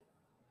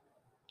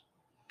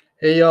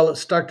Hey y'all,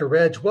 it's Dr.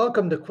 Reg.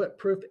 Welcome to Quit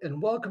Proof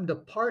and welcome to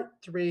part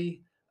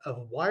three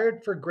of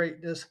Wired for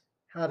Greatness,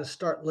 How to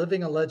Start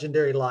Living a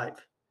Legendary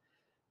Life.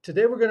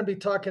 Today we're going to be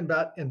talking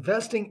about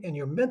investing in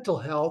your mental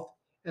health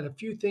and a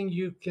few things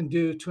you can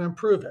do to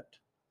improve it.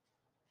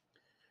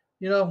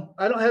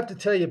 I don't have to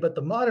tell you, but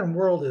the modern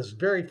world is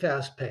very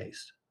fast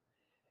paced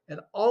and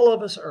all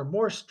of us are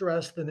more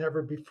stressed than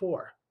ever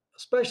before,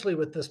 especially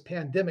with this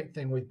pandemic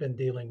thing we've been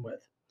dealing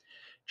with.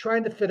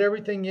 Trying to fit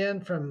everything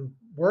in from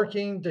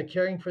working to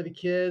caring for the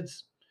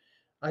kids.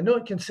 I know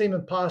it can seem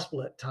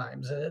impossible at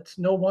times, and it's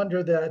no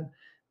wonder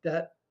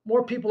that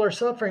more people are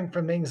suffering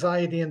from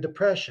anxiety and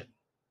depression.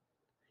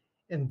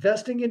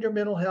 Investing in your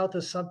mental health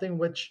is something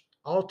which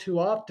all too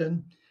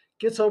often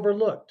gets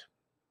overlooked.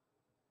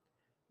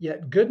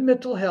 Yet good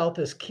mental health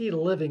is key to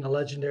living a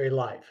legendary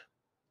life.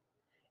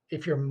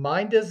 If your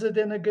mind isn't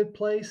in a good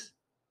place,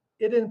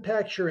 it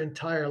impacts your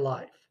entire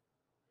life.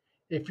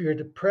 If you're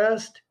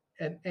depressed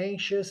and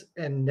anxious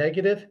and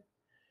negative,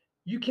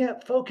 you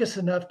can't focus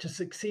enough to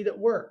succeed at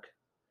work.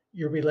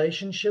 Your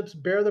relationships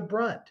bear the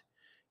brunt.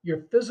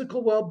 Your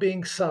physical well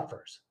being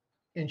suffers.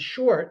 In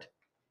short,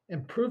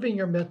 improving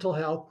your mental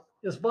health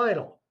is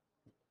vital.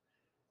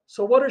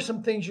 So, what are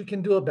some things you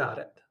can do about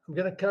it? I'm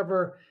going to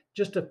cover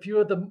just a few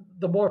of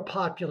the more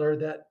popular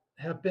that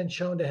have been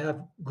shown to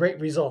have great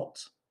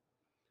results.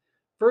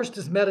 First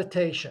is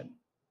meditation.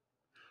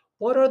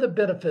 What are the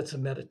benefits of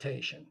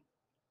meditation?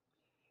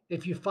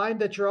 If you find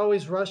that you're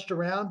always rushed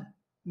around,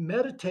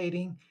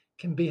 meditating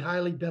can be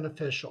highly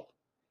beneficial.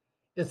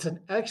 It's an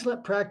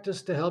excellent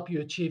practice to help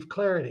you achieve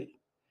clarity.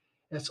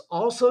 It's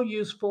also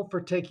useful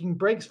for taking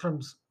breaks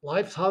from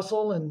life's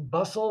hustle and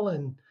bustle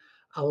and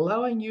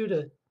allowing you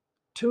to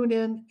tune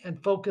in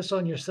and focus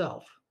on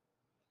yourself.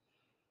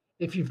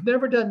 If you've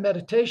never done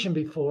meditation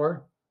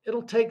before,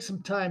 it'll take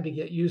some time to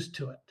get used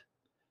to it.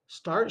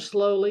 Start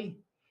slowly,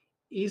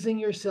 easing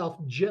yourself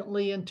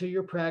gently into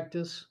your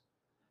practice.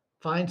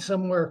 Find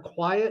somewhere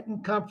quiet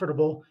and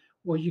comfortable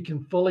where you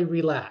can fully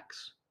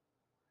relax.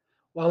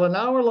 While an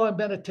hour-long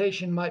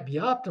meditation might be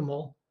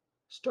optimal,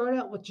 start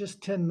out with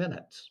just 10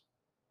 minutes,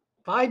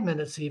 5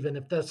 minutes even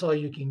if that's all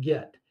you can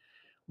get.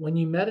 When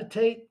you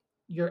meditate,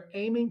 you're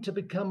aiming to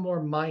become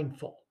more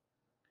mindful.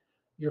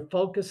 You're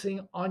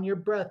focusing on your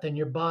breath and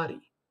your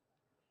body.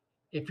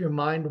 If your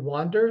mind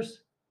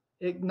wanders,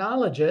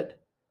 acknowledge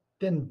it,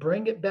 then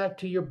bring it back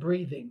to your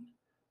breathing.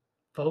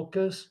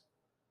 Focus,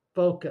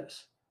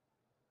 focus.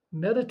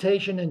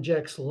 Meditation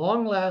injects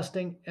long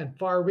lasting and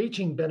far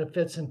reaching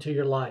benefits into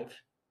your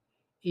life.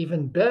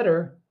 Even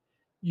better,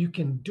 you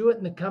can do it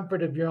in the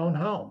comfort of your own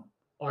home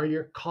or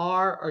your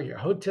car or your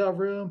hotel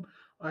room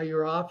or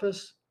your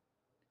office.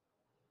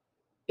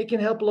 It can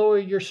help lower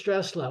your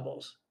stress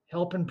levels,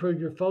 help improve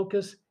your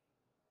focus,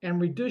 and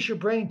reduce your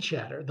brain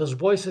chatter, those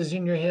voices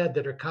in your head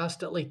that are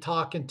constantly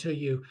talking to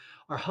you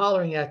or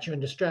hollering at you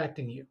and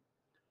distracting you.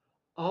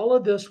 All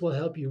of this will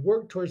help you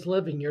work towards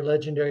living your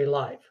legendary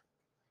life.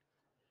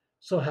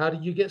 So how do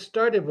you get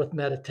started with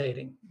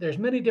meditating? There's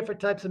many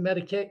different types of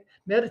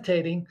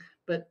meditating,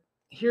 but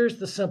here's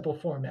the simple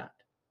format.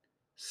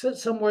 Sit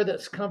somewhere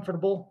that's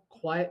comfortable,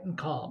 quiet, and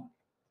calm.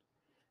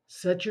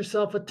 Set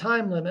yourself a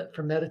time limit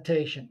for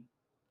meditation.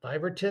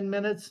 5 or 10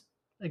 minutes,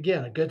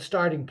 again, a good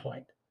starting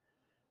point.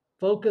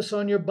 Focus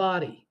on your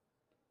body.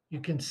 You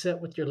can sit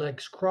with your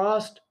legs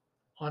crossed,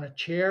 on a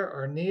chair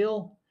or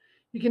kneel.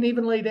 You can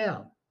even lay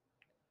down.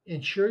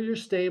 Ensure you're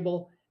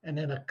stable and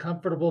in a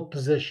comfortable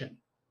position.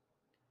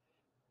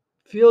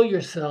 Feel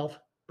yourself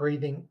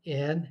breathing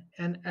in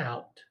and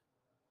out.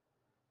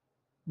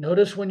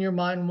 Notice when your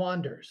mind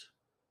wanders.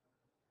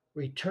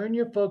 Return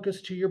your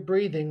focus to your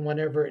breathing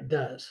whenever it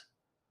does.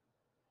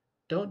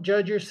 Don't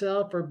judge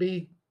yourself or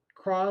be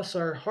cross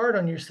or hard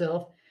on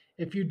yourself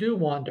if you do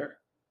wander.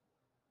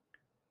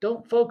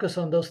 Don't focus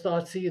on those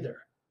thoughts either.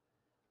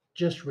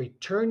 Just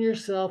return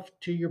yourself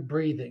to your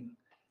breathing,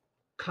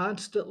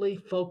 constantly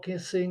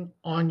focusing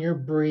on your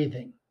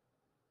breathing.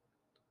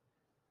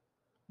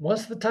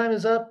 Once the time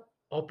is up,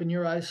 open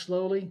your eyes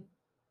slowly.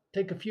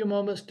 Take a few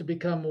moments to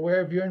become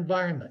aware of your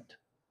environment.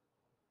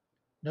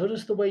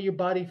 Notice the way your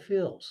body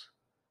feels.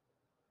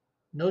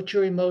 Note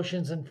your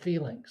emotions and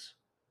feelings.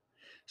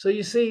 So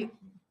you see,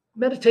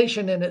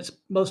 meditation in its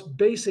most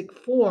basic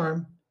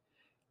form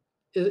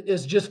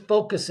is just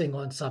focusing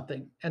on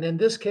something. And in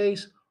this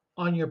case,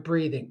 on your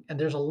breathing. And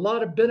there's a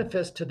lot of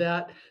benefits to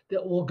that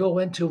that we'll go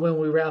into when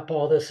we wrap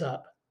all this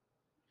up.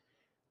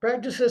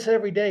 Practice this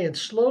every day and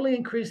slowly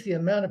increase the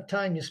amount of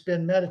time you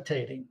spend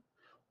meditating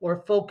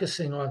or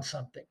focusing on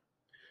something.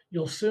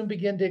 You'll soon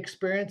begin to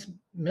experience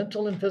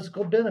mental and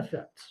physical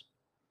benefits.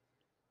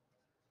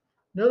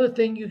 Another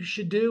thing you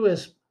should do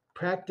is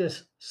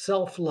practice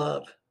self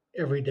love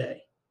every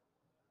day.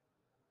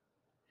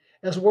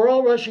 As we're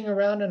all rushing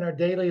around in our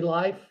daily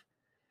life,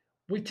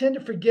 we tend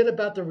to forget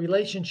about the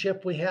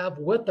relationship we have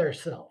with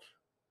ourselves.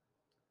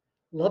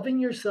 Loving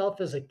yourself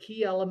is a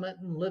key element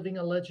in living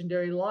a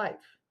legendary life.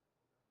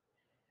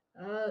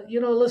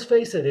 Let's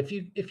face it.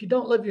 If you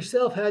don't love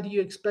yourself, how do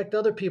you expect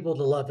other people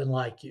to love and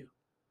like you?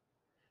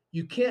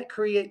 You can't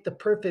create the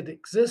perfect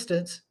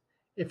existence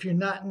if you're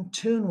not in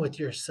tune with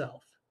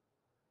yourself.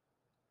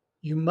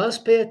 You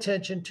must pay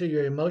attention to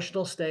your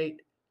emotional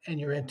state and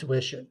your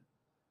intuition.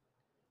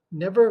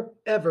 Never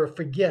ever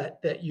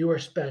forget that you are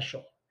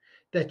special,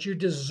 that you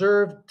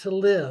deserve to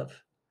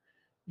live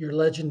your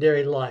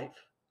legendary life.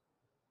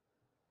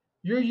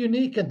 You're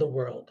unique in the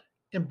world.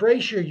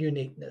 Embrace your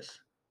uniqueness.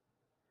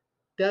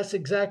 That's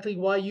exactly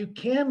why you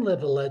can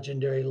live a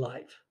legendary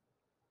life,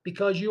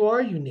 because you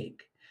are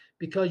unique,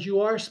 because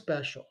you are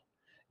special.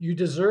 You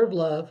deserve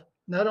love,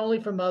 not only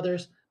from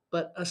others,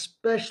 but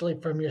especially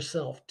from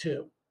yourself,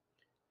 too.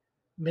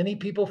 Many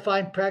people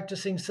find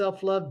practicing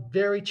self love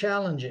very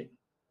challenging.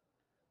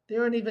 They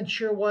aren't even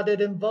sure what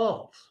it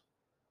involves.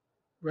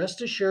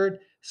 Rest assured,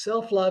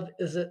 self love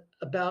isn't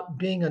about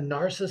being a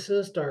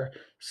narcissist or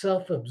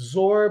self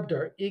absorbed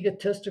or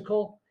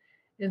egotistical.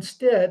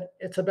 Instead,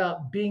 it's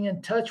about being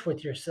in touch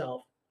with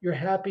yourself, your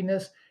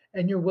happiness,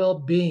 and your well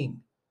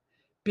being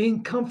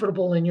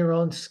comfortable in your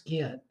own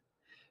skin,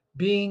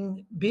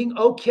 being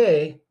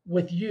okay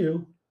with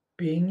you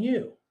being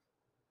you.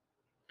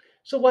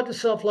 So, what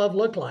does self love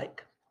look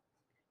like?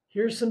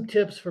 Here's some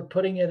tips for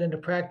putting it into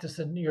practice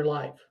in your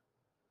life.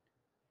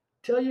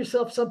 Tell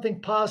yourself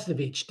something positive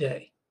each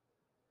day.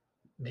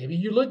 Maybe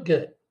you look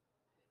good.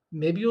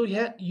 Maybe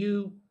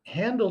you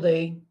handled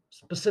a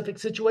specific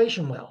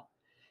situation well.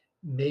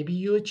 Maybe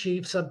you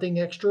achieved something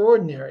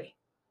extraordinary.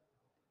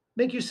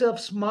 Make yourself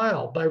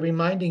smile by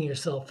reminding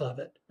yourself of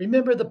it.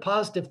 Remember the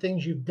positive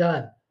things you've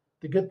done,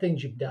 the good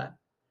things you've done.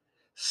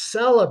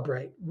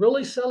 Celebrate,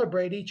 really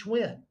celebrate each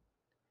win,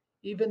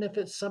 even if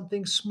it's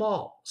something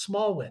small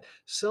win.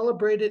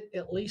 Celebrate it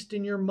at least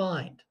in your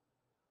mind.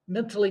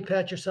 Mentally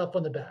pat yourself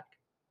on the back.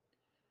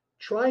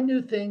 Try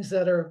new things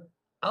that are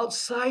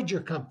outside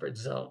your comfort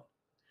zone.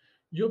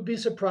 You'll be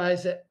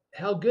surprised at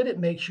how good it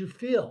makes you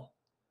feel,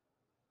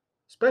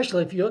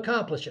 especially if you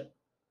accomplish it.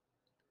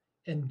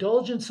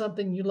 Indulge in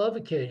something you love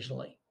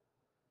occasionally.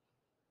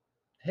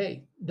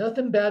 Hey,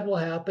 nothing bad will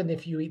happen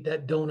if you eat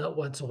that donut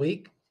once a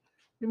week.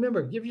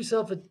 Remember, give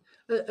yourself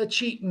a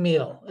cheat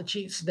meal, a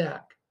cheat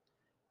snack.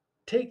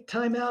 Take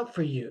time out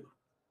for you.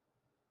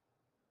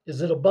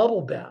 Is it a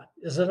bubble bath?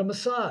 Is it a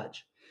massage?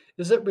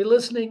 Is it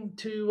re-listening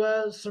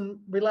to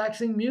some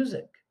relaxing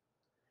music?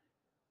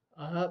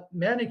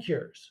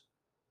 Manicures?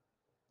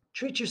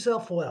 Treat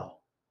yourself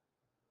well.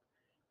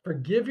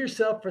 Forgive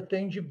yourself for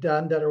things you've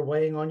done that are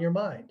weighing on your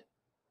mind.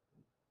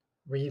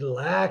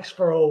 Relax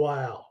for a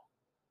while.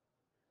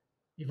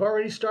 You've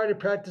already started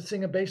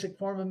practicing a basic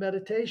form of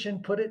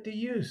meditation, put it to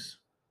use.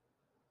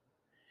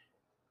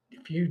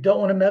 If you don't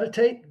want to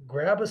meditate,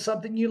 grab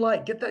something you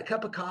like. Get that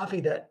cup of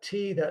coffee, that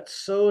tea, that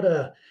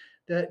soda,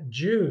 that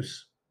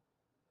juice.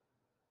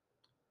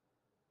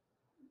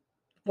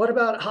 What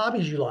about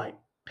hobbies you like?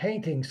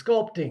 Painting,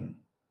 sculpting,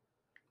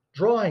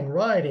 drawing,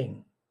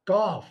 writing,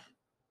 golf.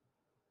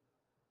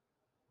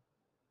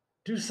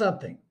 Do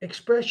something.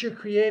 Express your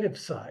creative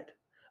side.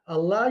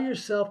 Allow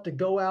yourself to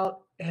go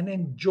out and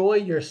enjoy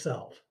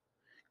yourself.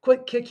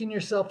 Quit kicking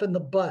yourself in the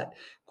butt.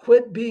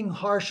 Quit being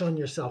harsh on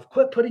yourself.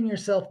 Quit putting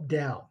yourself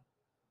down.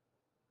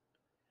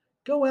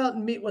 Go out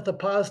and meet with a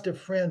positive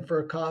friend for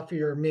a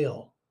coffee or a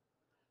meal.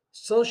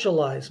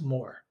 Socialize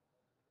more.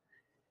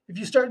 If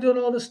you start doing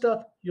all this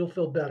stuff, you'll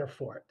feel better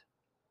for it.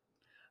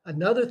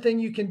 Another thing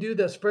you can do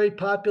that's very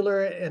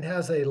popular and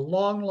has a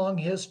long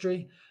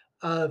history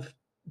of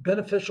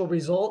beneficial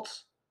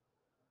results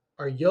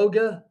are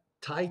yoga,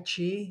 tai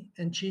chi,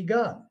 and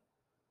qigong.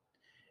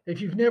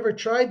 If you've never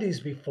tried these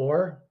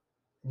before,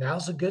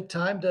 now's a good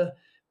time to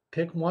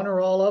pick one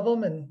or all of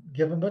them and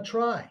give them a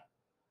try.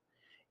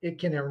 It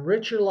can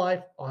enrich your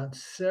life on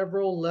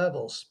several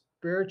levels: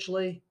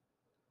 spiritually,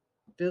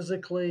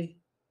 physically,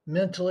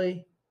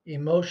 mentally,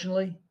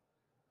 emotionally.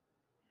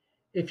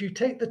 If you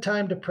take the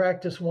time to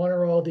practice one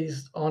or all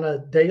these on a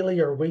daily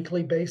or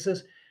weekly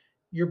basis,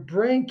 your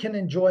brain can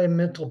enjoy a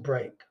mental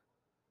break.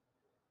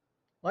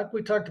 Like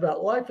we talked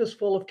about, life is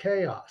full of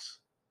chaos.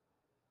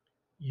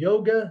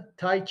 Yoga,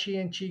 Tai Chi,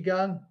 and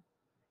Qigong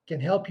can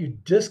help you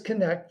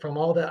disconnect from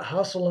all that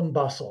hustle and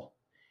bustle.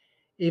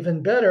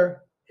 Even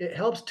better, it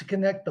helps to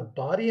connect the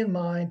body and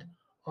mind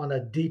on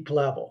a deep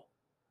level.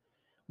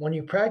 When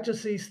you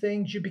practice these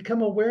things, you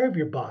become aware of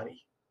your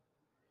body.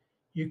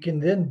 You can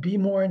then be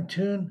more in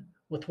tune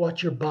with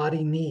what your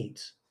body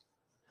needs.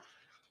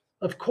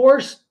 Of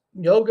course,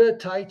 yoga,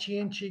 Tai Chi,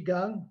 and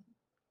Qigong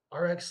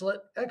are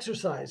excellent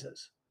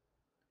exercises.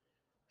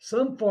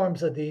 Some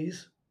forms of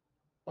these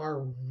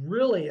are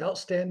really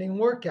outstanding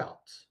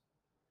workouts.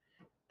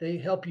 They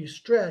help you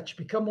stretch,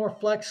 become more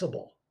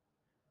flexible.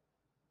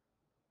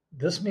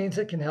 This means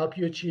it can help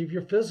you achieve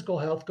your physical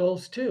health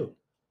goals too.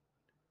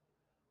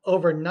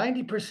 Over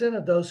 90%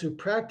 of those who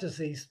practice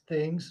these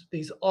things,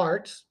 these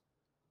arts,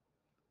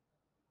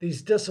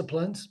 these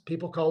disciplines,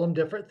 people call them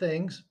different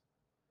things,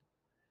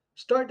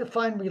 start to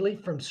find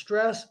relief from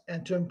stress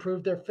and to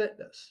improve their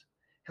fitness.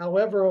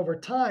 However, over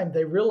time,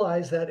 they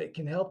realize that it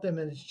can help them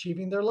in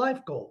achieving their life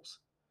goals.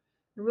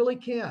 It really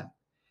can.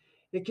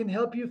 It can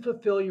help you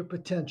fulfill your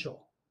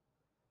potential.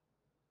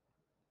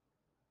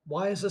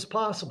 Why is this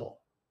possible?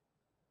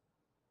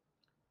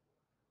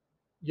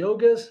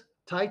 Yoga's,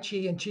 Tai Chi,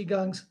 and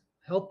Qigong's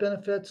health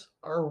benefits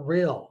are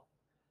real.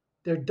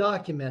 They're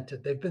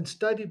documented. They've been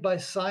studied by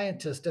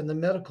scientists and the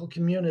medical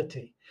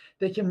community.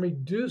 They can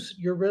reduce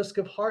your risk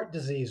of heart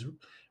disease,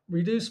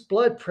 reduce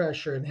blood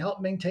pressure, and help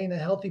maintain a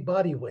healthy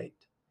body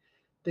weight.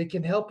 They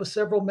can help with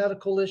several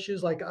medical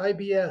issues like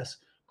IBS,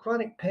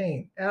 chronic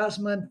pain,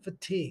 asthma, and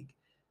fatigue.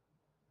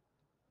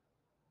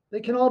 They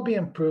can all be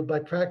improved by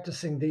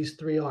practicing these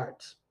three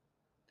arts.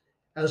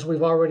 As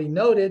we've already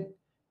noted,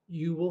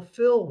 you will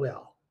feel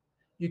well.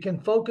 You can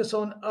focus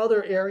on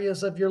other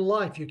areas of your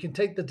life. You can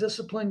take the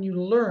discipline you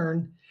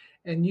learn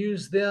and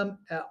use them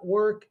at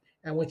work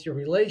and with your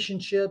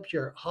relationships,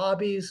 your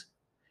hobbies,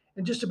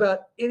 and just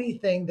about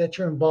anything that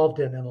you're involved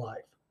in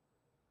life.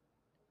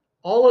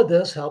 All of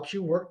this helps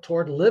you work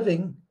toward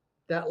living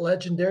that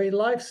legendary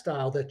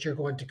lifestyle that you're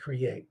going to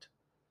create.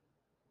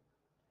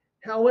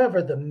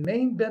 However, the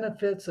main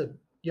benefits of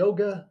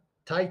yoga,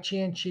 Tai Chi,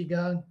 and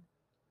Qigong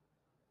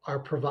are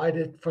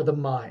provided for the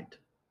mind.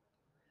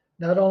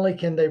 Not only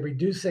can they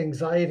reduce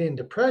anxiety and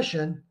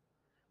depression,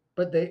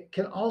 but they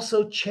can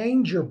also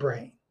change your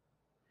brain.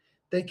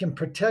 They can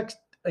protect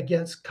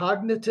against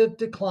cognitive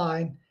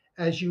decline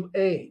as you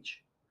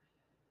age.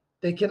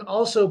 They can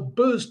also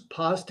boost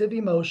positive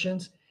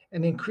emotions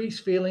and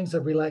increase feelings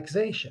of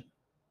relaxation.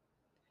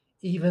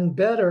 Even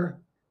better,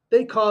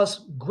 they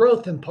cause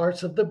growth in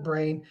parts of the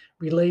brain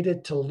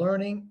related to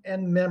learning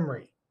and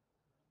memory.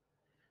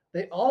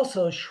 They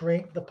also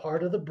shrink the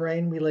part of the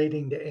brain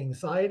relating to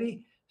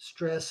anxiety,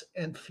 stress,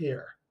 and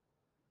fear.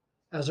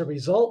 As a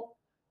result,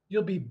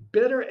 you'll be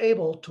better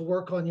able to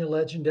work on your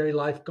legendary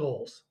life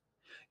goals.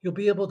 You'll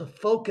be able to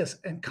focus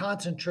and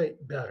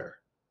concentrate better.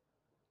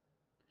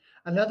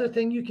 Another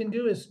thing you can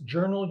do is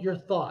journal your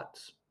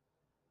thoughts.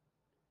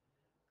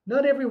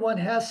 Not everyone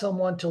has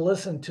someone to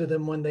listen to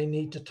them when they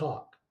need to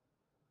talk.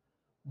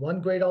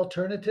 One great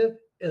alternative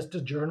is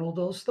to journal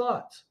those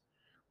thoughts.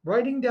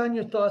 Writing down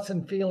your thoughts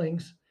and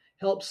feelings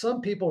helps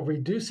some people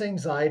reduce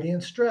anxiety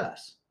and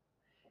stress.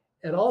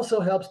 It also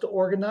helps to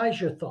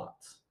organize your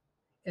thoughts.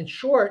 In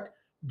short,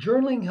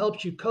 journaling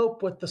helps you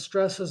cope with the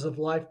stresses of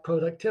life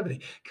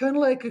productivity, kind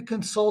of like a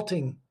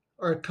consulting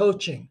or a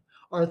coaching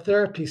or a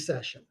therapy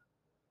session.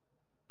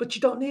 But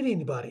you don't need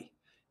anybody,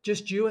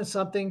 just you and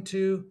something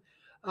to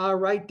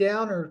write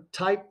down or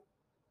type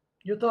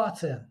your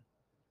thoughts in.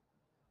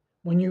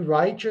 When you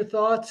write your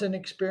thoughts and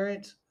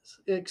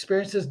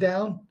experiences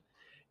down,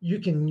 you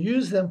can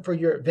use them for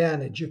your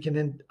advantage. You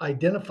can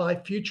identify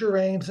future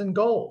aims and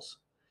goals.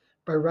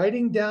 By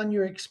writing down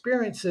your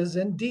experiences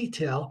in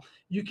detail,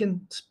 you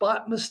can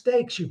spot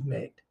mistakes you've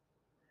made.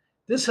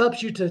 This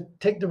helps you to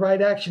take the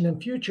right action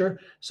in future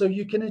so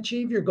you can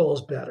achieve your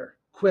goals better,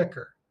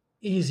 quicker,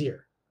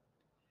 easier.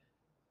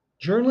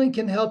 Journaling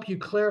can help you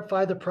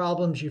clarify the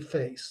problems you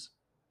face.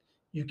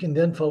 You can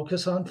then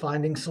focus on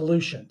finding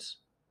solutions.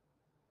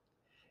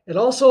 It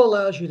also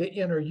allows you to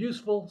enter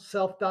useful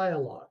self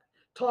dialogue,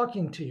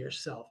 talking to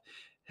yourself,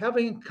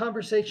 having a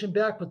conversation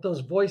back with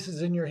those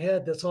voices in your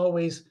head that's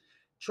always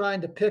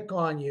trying to pick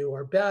on you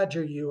or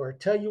badger you or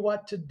tell you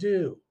what to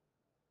do.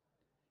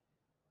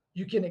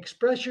 You can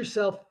express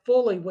yourself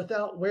fully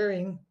without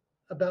worrying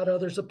about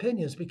others'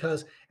 opinions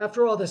because,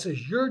 after all, this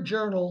is your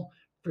journal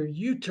for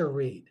you to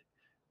read,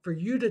 for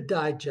you to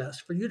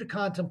digest, for you to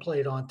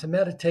contemplate on, to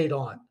meditate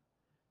on.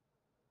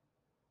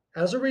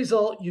 As a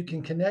result, you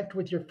can connect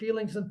with your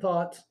feelings and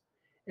thoughts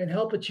and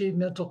help achieve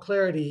mental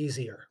clarity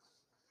easier.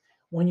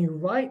 When you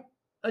write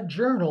a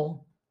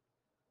journal,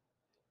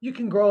 you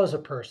can grow as a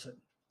person.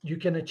 You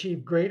can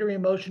achieve greater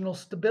emotional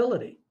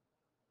stability.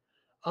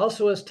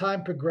 Also, as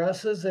time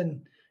progresses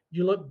and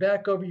you look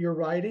back over your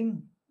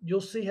writing, you'll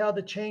see how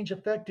the change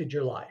affected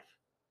your life.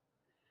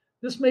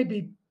 This may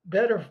be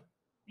better,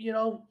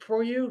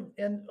 for you,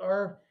 and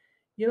or,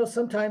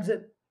 sometimes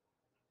it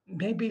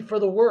may be for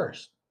the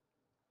worst.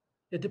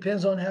 It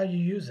depends on how you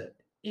use it.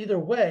 Either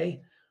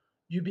way,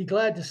 you'd be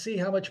glad to see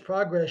how much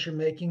progress you're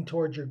making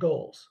towards your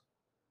goals.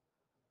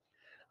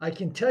 I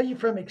can tell you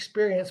from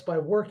experience by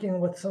working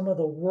with some of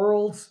the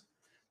world's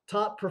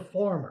top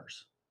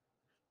performers,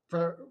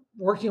 for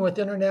working with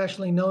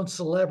internationally known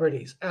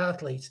celebrities,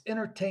 athletes,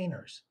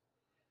 entertainers.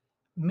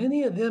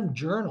 Many of them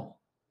journal.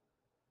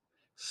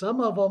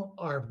 Some of them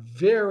are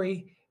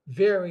very,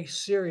 very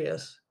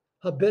serious,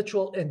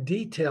 habitual, and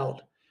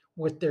detailed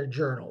with their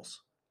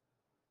journals.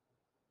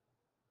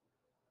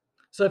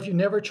 So if you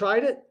never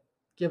tried it,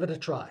 give it a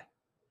try.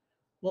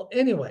 Well,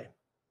 anyway,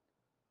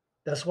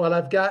 that's what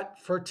I've got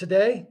for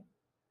today.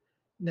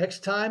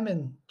 Next time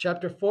in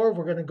chapter 4,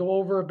 we're going to go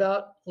over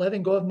about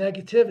letting go of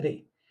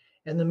negativity.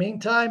 In the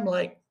meantime,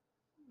 like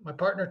my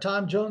partner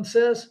Tom Jones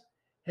says,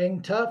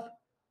 hang tough,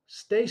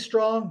 stay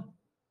strong,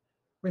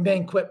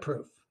 remain quit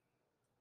proof.